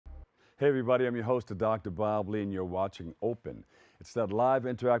Hey everybody, I'm your host, Dr. Bob Lee, and you're watching Open. It's that live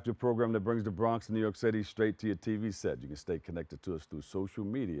interactive program that brings the Bronx and New York City straight to your TV set. You can stay connected to us through social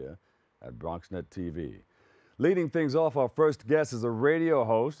media at BronxNet TV. Leading things off, our first guest is a radio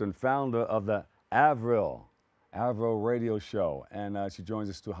host and founder of the Avril Radio Show. And she joins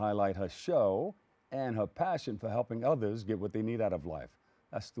us to highlight her show and her passion for helping others get what they need out of life.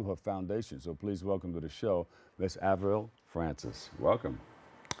 That's through her foundation. So please welcome to the show, Miss Avril Francis. Welcome.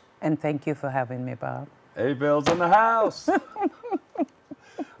 And thank you for having me, Bob. Avril's in the house.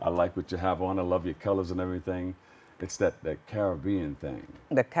 I like what you have on. I love your colors and everything. It's that Caribbean thing.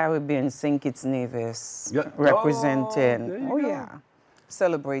 The Caribbean St. Kitts Nevis Yeah. representing, Oh, yeah,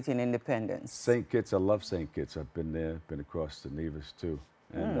 celebrating independence. St. Kitts, I love St. Kitts. I've been there, been across the Nevis too.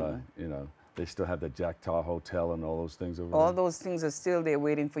 And, you know, they still have the Jack Tar Hotel and all those things over All there. those things are still there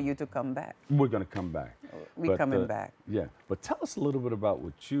waiting for you to come back. We're going to come back. We're coming back. Yeah, but tell us a little bit about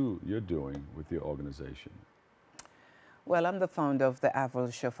what you're doing with your organization. Well, I'm the founder of the Avril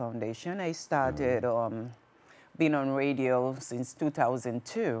Show Foundation. I started being on radio since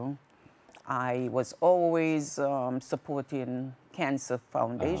 2002. I was always supporting Cancer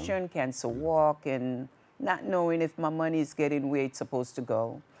Foundation, Cancer Walk, and not knowing if my money is getting where it's supposed to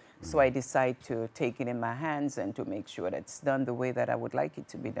go. So I decided to take it in my hands and to make sure that it's done the way that I would like it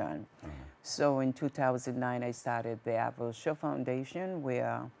to be done. So in 2009, I started the Avril Show Foundation,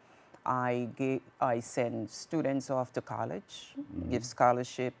 where I send students off to college, give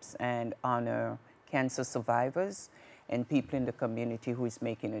scholarships, and honor cancer survivors and people in the community who is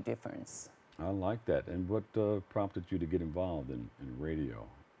making a difference. I like that. And what prompted you to get involved in radio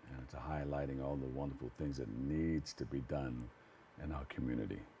and to highlighting all the wonderful things that needs to be done in our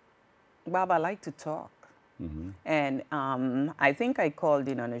community? Bob, I like to talk. And I think I called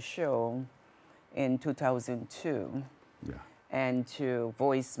in on a show in 2002 and to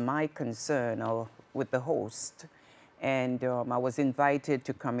voice my concern with the host. And I was invited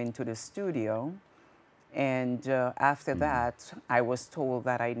to come into the studio. And after that, I was told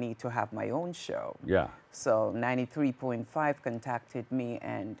that I need to have my own show. Yeah. So 93.5 contacted me,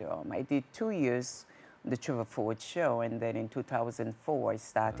 and I did 2 years the Trevor Ford Show, and then in 2004 I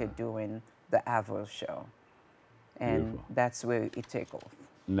started doing the Avril Show, and Beautiful. that's where it took off.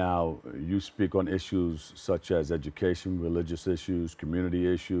 Now, you speak on issues such as education, religious issues,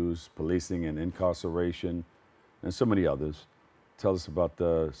 community issues, policing and incarceration, and so many others. Tell us about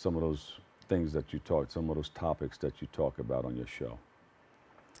some of those things that you talk, some of those topics that you talk about on your show.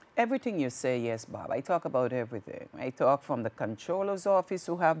 Everything you say, yes, Bob. I talk about everything. I talk from the controller's office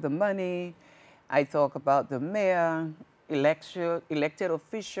who have the money. I talk about the mayor, elected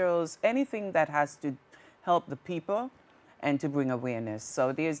officials, anything that has to help the people and to bring awareness.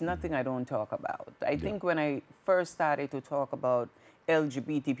 So there's nothing I don't talk about. I think when I first started to talk about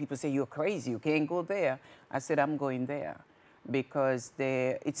LGBT, people say, you're crazy, you can't go there. I said, I'm going there because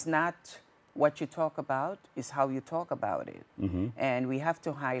it's not what you talk about, it's how you talk about it. And we have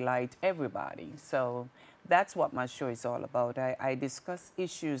to highlight everybody. So that's what my show is all about. I discuss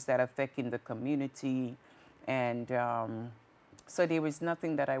issues that affect in the community, and so there is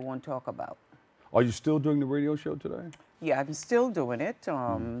nothing that I won't talk about. Are you still doing the radio show today? Yeah, I'm still doing it,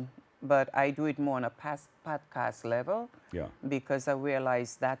 but I do it more on a podcast level because I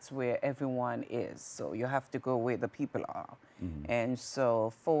realize that's where everyone is. So you have to go where the people are. And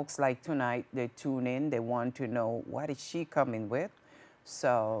so folks like tonight, they tune in, they want to know what is she coming with.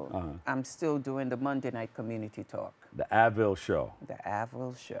 So I'm still doing the Monday night community talk. The Avril Show. The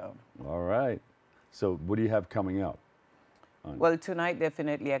Avril Show. All right. So what do you have coming up? Well, tonight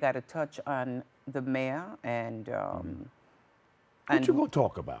definitely I got to touch on the mayor and What you gonna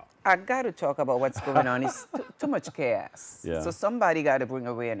talk about? I got to talk about what's going on. It's too much chaos. Yeah. So somebody got to bring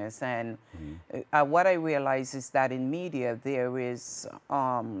awareness. And what I realize is that in media, there is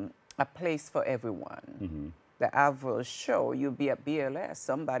a place for everyone. The Avril Show, you'll be at BLS.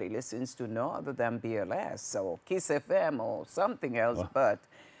 Somebody listens to no other than BLS, so Kiss FM or something else. But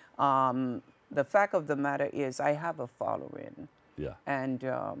the fact of the matter is I have a following. Yeah. And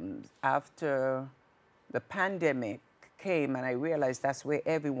after the pandemic came and I realized that's where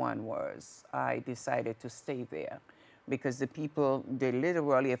everyone was, I decided to stay there because the people, they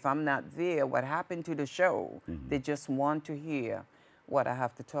literally, if I'm not there, what happened to the show? They just want to hear what I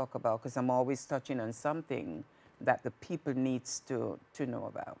have to talk about because I'm always touching on something that the people needs to know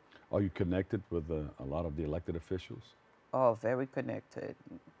about. Are you connected with a lot of the elected officials? Oh, very connected.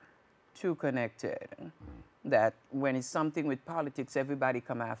 Too connected. That when it's something with politics, everybody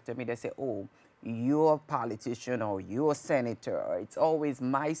come after me. They say, oh, your politician or your senator. It's always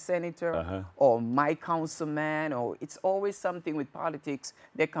my senator or my councilman, or it's always something with politics.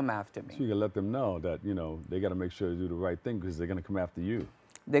 They come after me. So you can let them know that, you know, they got to make sure they do the right thing because they're going to come after you.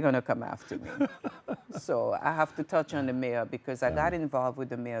 They're going to come after me. So I have to touch on the mayor because I got involved with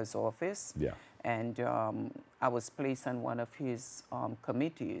the mayor's office. Yeah. And I was placed on one of his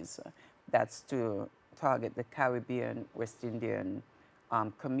committees that's to target the Caribbean, West Indian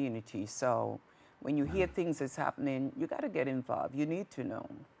community. So when you hear things that's happening, you got to get involved. You need to know.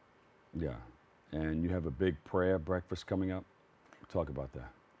 Yeah. And you have a big prayer breakfast coming up. Talk about that.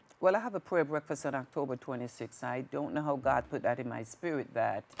 Well, I have a prayer breakfast on October 26th. I don't know how God put that in my spirit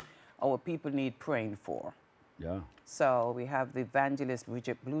that our people need praying for. Yeah. So we have the evangelist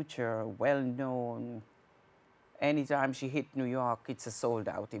Bridget Blucher, well-known. Anytime she hit New York, it's a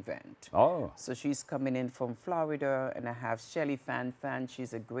sold-out event. Oh. So she's coming in from Florida, and I have Shelly Fan.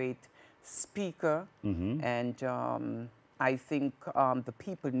 She's a great speaker, and I think the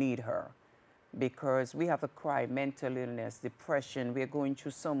people need her because we have a cry, mental illness, depression. We're going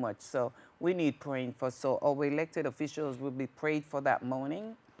through so much, so we need praying for. So our elected officials will be prayed for that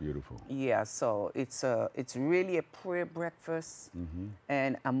morning. Beautiful. Yeah, so it's really a prayer breakfast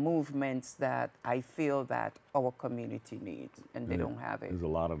and a movement that I feel that our community needs, and they don't have it. There's a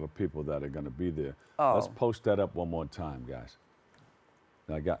lot of the people that are going to be there. Oh. Let's post that up one more time, guys.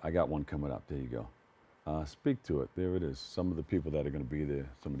 I got one coming up. There you go. Speak to it. There it is. Some of the people that are going to be there.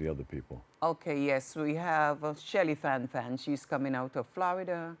 Some of the other people. Okay, yes, we have Shelly Fan. She's coming out of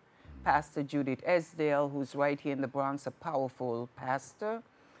Florida. Pastor Judith Esdale, who's right here in the Bronx, a powerful pastor.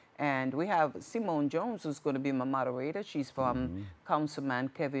 And we have Simone Jones, who's going to be my moderator. She's from Councilman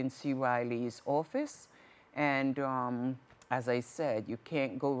Kevin C. Riley's office. And as I said, you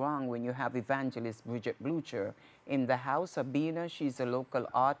can't go wrong when you have evangelist Bridget Blucher in the house. Abina, she's a local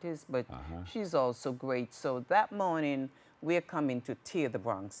artist, but she's also great. So that morning, we're coming to tear the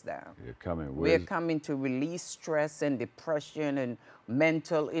Bronx down. You're coming. We're coming to release stress and depression and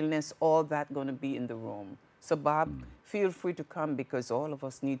mental illness, all that going to be in the room. So, Bob, feel free to come because all of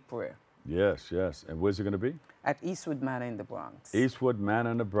us need prayer. Yes, yes. And where's it going to be? At Eastwood Manor in the Bronx. Eastwood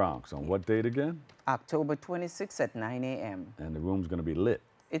Manor in the Bronx. On what date again? October 26th at 9 a.m. And the room's going to be lit.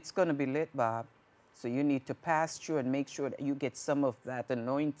 It's going to be lit, Bob. So you need to pass through and make sure that you get some of that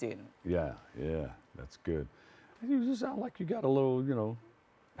anointing. Yeah, yeah. That's good. You just sound like you got a little, you know,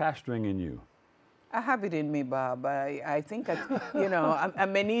 pastoring in you. I have it in me, Bob. I think, you know, I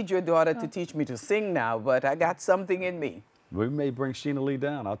may need your daughter to teach me to sing now, but I got something in me. We may bring Sheena Lee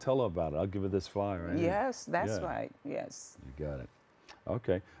down. I'll tell her about it. I'll give her this flyer. Right? Yes, that's right. Yes. You got it.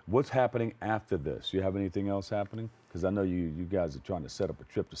 Okay. What's happening after this? You have anything else happening? Because I know you guys are trying to set up a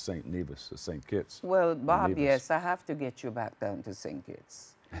trip to St. Nevis, to St. Kitts. Well, Bob, yes, I have to get you back down to St.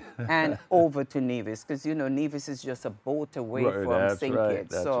 Kitts and over to Nevis, because, you know, Nevis is just a boat away from St.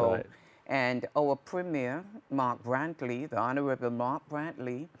 Kitts. That's so, right. And our Premier, Mark Brantley, the Honorable Mark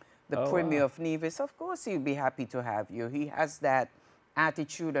Brantley, the Premier of Nevis, of course he'll be happy to have you. He has that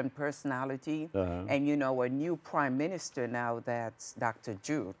attitude and personality. And, you know, a new Prime Minister now, that's Dr.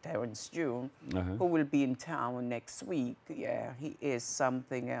 Jew, Terrence Jew, who will be in town next week. Yeah, he is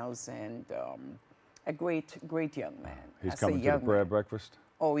something else, and a great young man. He's coming to the prayer breakfast?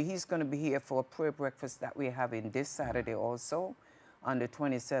 Oh, he's going to be here for a prayer breakfast that we're having this Saturday also, on the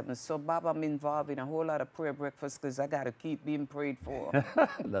 27th. So, Bob, I'm involved in a whole lot of prayer breakfasts because I got to keep being prayed for.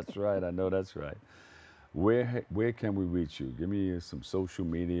 That's right. I know that's right. Where can we reach you? Give me some social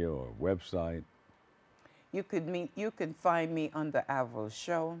media or website. You can find me on the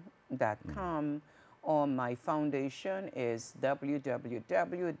avrilshow.com, or my foundation is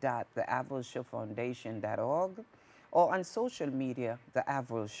www.theavrilshowfoundation.org, or on social media, The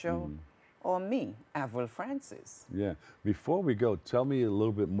Avril Show, or me, Avril Francis. Yeah. Before we go, tell me a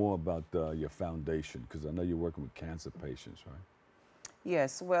little bit more about your foundation, because I know you're working with cancer patients, right?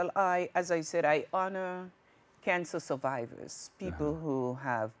 Yes. Well, as I said, I honor cancer survivors, people who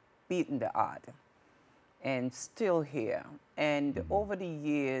have beaten the odds and still here. And over the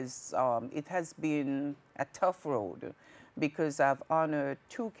years, it has been a tough road because I've honored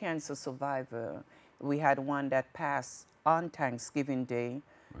 2 cancer survivors. We had one that passed on Thanksgiving Day.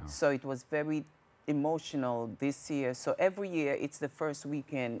 Wow. So it was very emotional this year. So every year, it's the first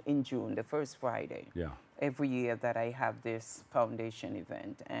weekend in June, the first Friday. Yeah. Every year that I have this foundation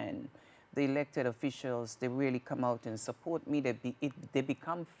event. And the elected officials, they really come out and support me. They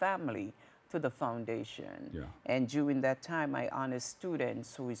become family to the foundation. Yeah. And during that time, I honor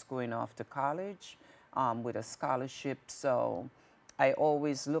students who is going off to college with a scholarship. So I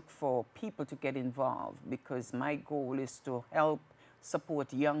always look for people to get involved because my goal is to help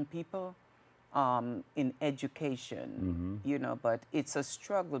support young people in education, you know, but it's a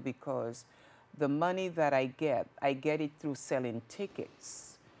struggle because the money that I get it through selling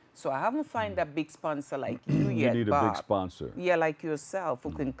tickets. So I haven't found a big sponsor like you yet, You need Bob. a big sponsor. Yeah, like yourself,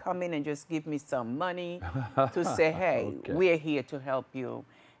 who can come in and just give me some money to say, hey, we're here to help you.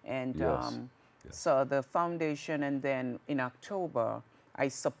 And so the foundation, and then in October, I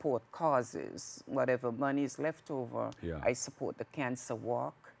support causes. Whatever money is left over, I support the cancer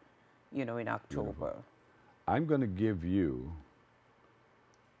walk, you know, in October. Beautiful. I'm going to give you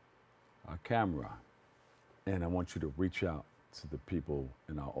a camera, and I want you to reach out to the people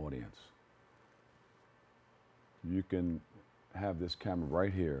in our audience. You can have this camera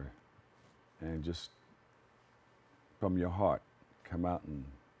right here and just from your heart come out and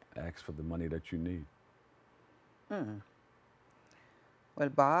ask for the money that you need. Well,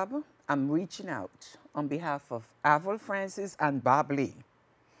 Bob, I'm reaching out on behalf of Avril Francis and Bob Lee.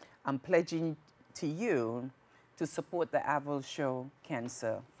 I'm pledging to you to support the Avril Show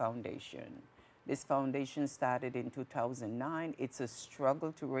Cancer Foundation. This foundation started in 2009. It's a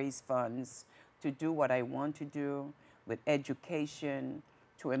struggle to raise funds to do what I want to do with education,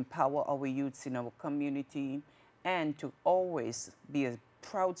 to empower our youths in our community, and to always be a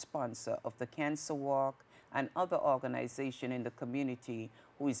proud sponsor of the Cancer Walk and other organization in the community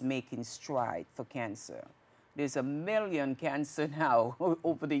who is making stride for cancer. There's 1 million cancer now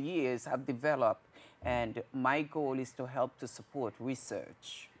over the years have developed, and my goal is to help to support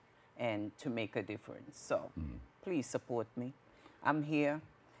research and to make a difference. So please support me. I'm here,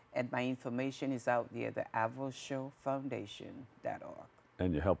 and my information is out there, the AvrilShowFoundation.org.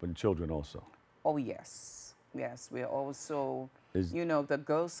 And you're helping children also. Oh, yes. Yes, we're also, you know, the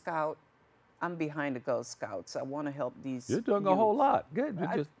Girl Scout. I'm behind the Girl Scouts. I want to help these You're doing youth. a whole lot. Good. You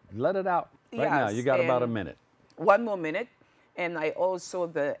just let it out right now. You got about a minute. 1 more minute. And I also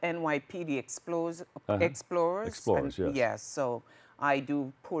the NYPD Explorers. Explorers, yes. Yes, so I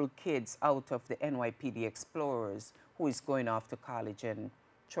do pull kids out of the NYPD Explorers who is going off to college and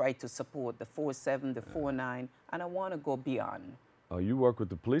try to support the 4-7, the 4-9, and I want to go beyond. Oh, you work with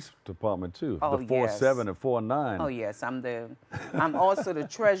the police department too. Oh, the 4-7 and 4-9. Oh yes, I'm also the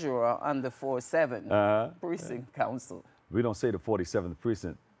treasurer on the 4-7 precinct council. We don't say the 47th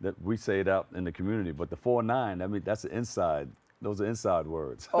precinct. That we say it out in the community, but the 4-9. I mean, that's the inside. Those are inside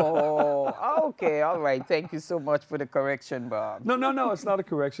words. Oh, okay, all right. Thank you so much for the correction, Bob. No, it's not a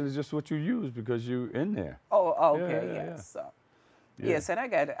correction. It's just what you use because you're in there. Oh, okay, yes. Yes, and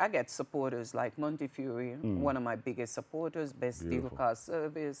I get supporters like Montefiore, one of my biggest supporters, Best Deal Car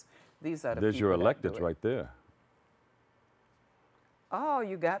Service. These are the There's people your that electeds do it. right there. Oh,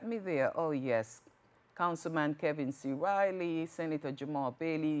 you got me there. Oh, yes. Councilman Kevin C. Riley, Senator Jamal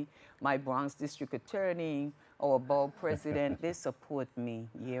Bailey, my Bronx District Attorney, our board president, they support me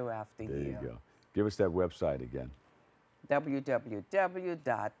year after year. There you go. Give us that website again.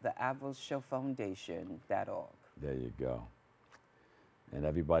 www.theAvrilShowFoundation.org. There you go. And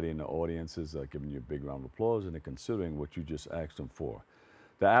everybody in the audience is giving you a big round of applause, and they're considering what you just asked them for.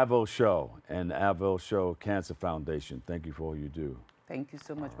 The Avril Show and the Avril Show Cancer Foundation, thank you for all you do. Thank you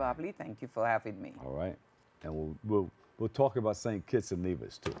so much, Bob Lee. Thank you for having me. All right. And we'll talk about St. Kitts and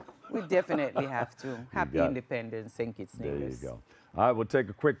Nevis, too. We definitely have to. Happy Independence, St. Kitts and Nevis. There you go. All right, we'll take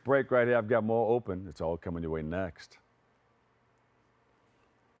a quick break right here. I've got more open. It's all coming your way next.